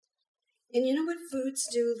And you know what foods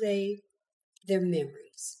do? They're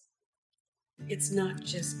memories. It's not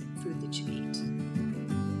just food that you eat.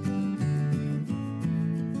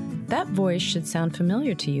 That voice should sound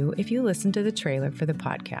familiar to you if you listened to the trailer for the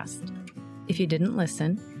podcast. If you didn't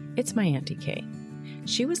listen, it's my Auntie Kay.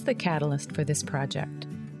 She was the catalyst for this project.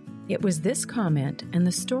 It was this comment and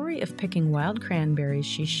the story of picking wild cranberries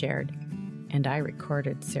she shared, and I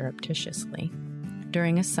recorded surreptitiously,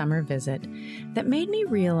 during a summer visit that made me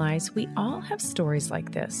realize we all have stories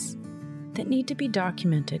like this that need to be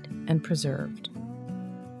documented and preserved.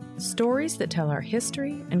 Stories that tell our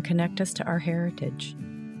history and connect us to our heritage.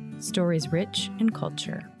 Stories rich in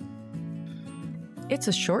culture. It's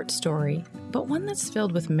a short story, but one that's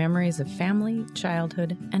filled with memories of family,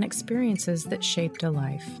 childhood, and experiences that shaped a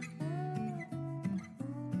life.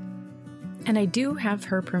 And I do have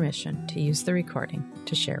her permission to use the recording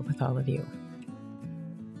to share with all of you.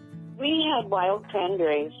 We had wild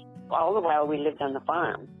cranberries all the while we lived on the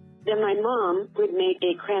farm. Then my mom would make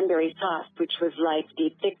a cranberry sauce, which was like the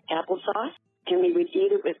thick applesauce, and we would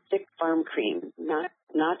eat it with thick farm cream,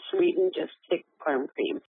 not sweetened, just thick farm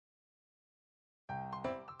cream.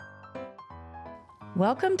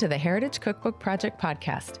 Welcome to the Heritage Cookbook Project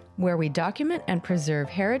podcast, where we document and preserve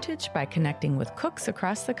heritage by connecting with cooks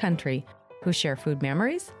across the country who share food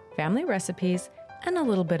memories, family recipes, and a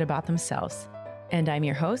little bit about themselves. And I'm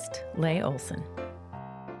your host, Leigh Olson.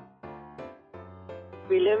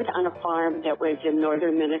 We lived on a farm that was in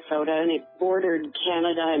northern Minnesota, and it bordered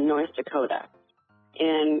Canada and North Dakota.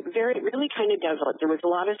 And really kind of desolate. There was a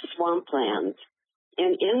lot of swamplands,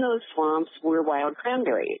 and in those swamps were wild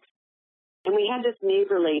cranberries. And we had this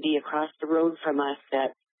neighbor lady across the road from us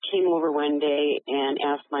that came over one day and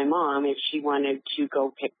asked my mom if she wanted to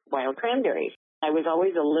go pick wild cranberries. I was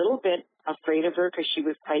always a little bit afraid of her because she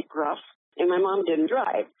was quite gruff, and my mom didn't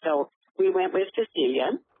drive. So we went with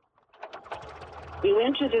Cecilia. We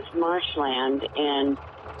went to this marshland, and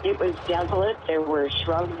it was desolate. There were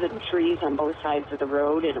shrubs and trees on both sides of the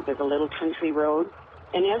road, and it was a little country road.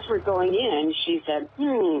 And as we're going in, she said,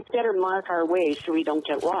 better mark our way so we don't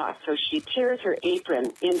get lost. So she tears her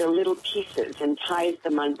apron into little pieces and ties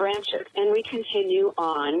them on branches. And we continue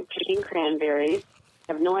on picking cranberries.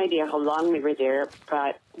 I have no idea how long we were there,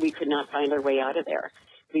 but we could not find our way out of there.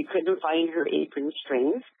 We couldn't find her apron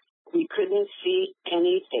strings. We couldn't see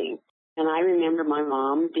anything. And I remember my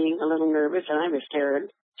mom being a little nervous, and I was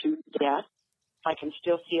scared to death. I can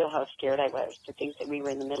still feel how scared I was to think that we were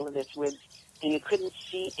in the middle of this woods and you couldn't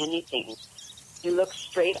see anything. You looked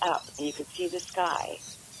straight up and you could see the sky,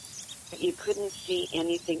 but you couldn't see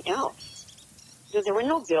anything else. So there were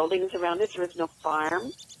no buildings around us. There was no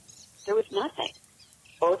farm. There was nothing.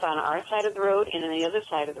 Both on our side of the road and on the other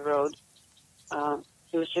side of the road,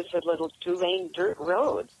 it was just a little two-lane dirt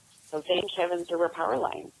road. So thank heavens there were power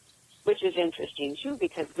lines, which is interesting too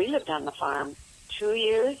because we lived on the farm 2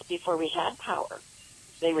 years before we had power.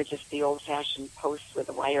 They were just the old-fashioned posts with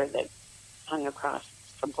a wire that hung across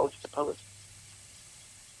from post to post.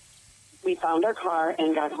 We found our car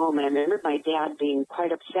and got home, and I remember my dad being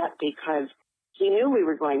quite upset because he knew we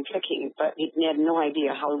were going picking, but he had no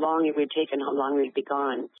idea how long it would take and how long we'd be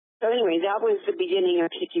gone. So anyway, that was the beginning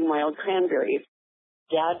of picking wild cranberries.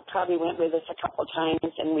 Dad probably went with us a couple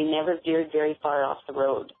times, and we never veered very far off the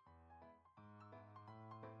road.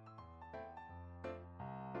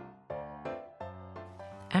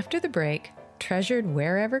 After the break, treasured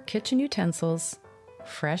wherever kitchen utensils,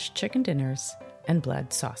 fresh chicken dinners, and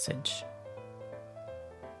bled sausage.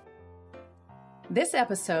 This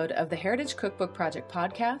episode of the Heritage Cookbook Project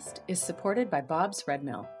podcast is supported by Bob's Red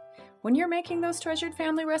Mill. When you're making those treasured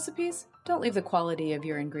family recipes, don't leave the quality of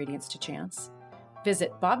your ingredients to chance.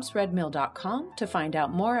 Visit bobsredmill.com to find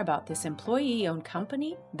out more about this employee-owned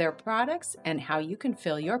company, their products, and how you can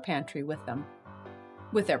fill your pantry with them.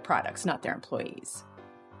 With their products, not their employees.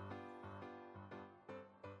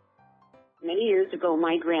 Many years ago,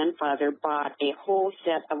 my grandfather bought a whole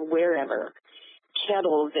set of wherever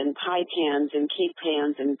kettles and pie pans and cake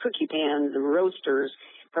pans and cookie pans and roasters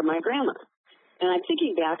for my grandma. And I'm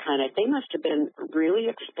thinking back on it, they must have been really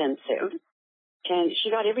expensive. And she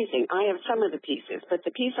got everything. I have some of the pieces, but the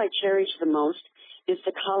piece I cherish the most is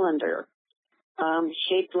the colander,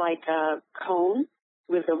 shaped like a cone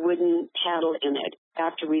with a wooden paddle in it.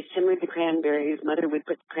 After we simmered the cranberries, Mother would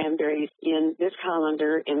put the cranberries in this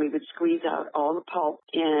colander, and we would squeeze out all the pulp,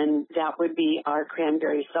 and that would be our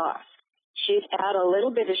cranberry sauce. She'd add a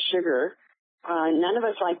little bit of sugar. None of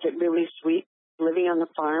us liked it really sweet. Living on the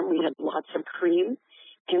farm, we had lots of cream,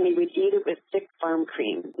 and we would eat it with thick farm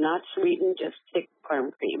cream, not sweetened, just thick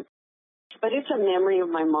farm cream. But it's a memory of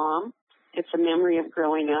my mom. It's a memory of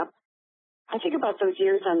growing up. I think about those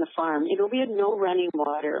years on the farm. We had no running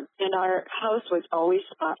water, and our house was always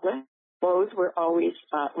spotless. Clothes were always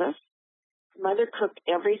spotless. Mother cooked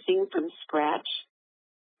everything from scratch,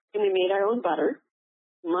 and we made our own butter.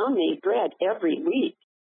 Mom made bread every week.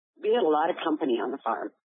 We had a lot of company on the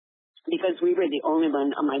farm because we were the only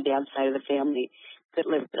one on my dad's side of the family that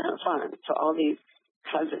lived on a farm. So all these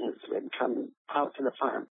cousins would come out to the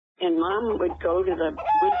farm. And Mom would go to the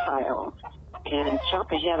wood pile and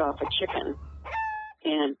chop a head off a chicken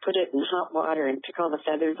and put it in hot water and pick all the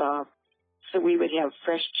feathers off so we would have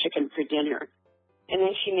fresh chicken for dinner. And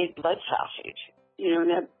then she made blood sausage.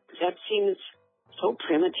 That seems so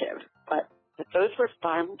primitive, but those were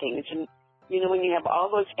farm things. And, when you have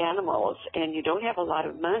all those animals and you don't have a lot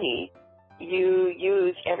of money, you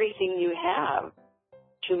use everything you have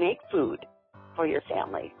to make food for your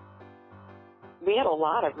family. We had a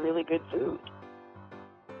lot of really good food.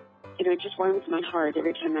 It just warms my heart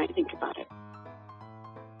every time I think about it.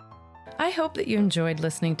 I hope that you enjoyed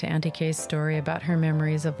listening to Auntie Kay's story about her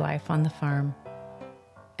memories of life on the farm.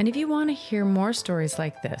 And if you want to hear more stories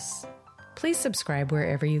like this, please subscribe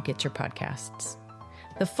wherever you get your podcasts.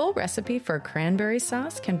 The full recipe for cranberry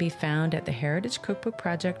sauce can be found at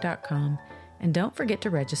theheritagecookbookproject.com, and don't forget to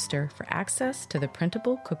register for access to the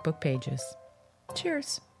printable cookbook pages.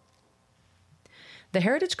 Cheers! The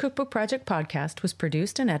Heritage Cookbook Project podcast was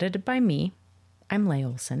produced and edited by me. I'm Leigh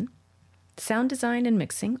Olson. Sound design and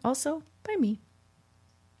mixing also by me.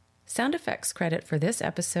 Sound effects credit for this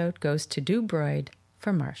episode goes to Du Broid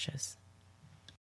for Marshes.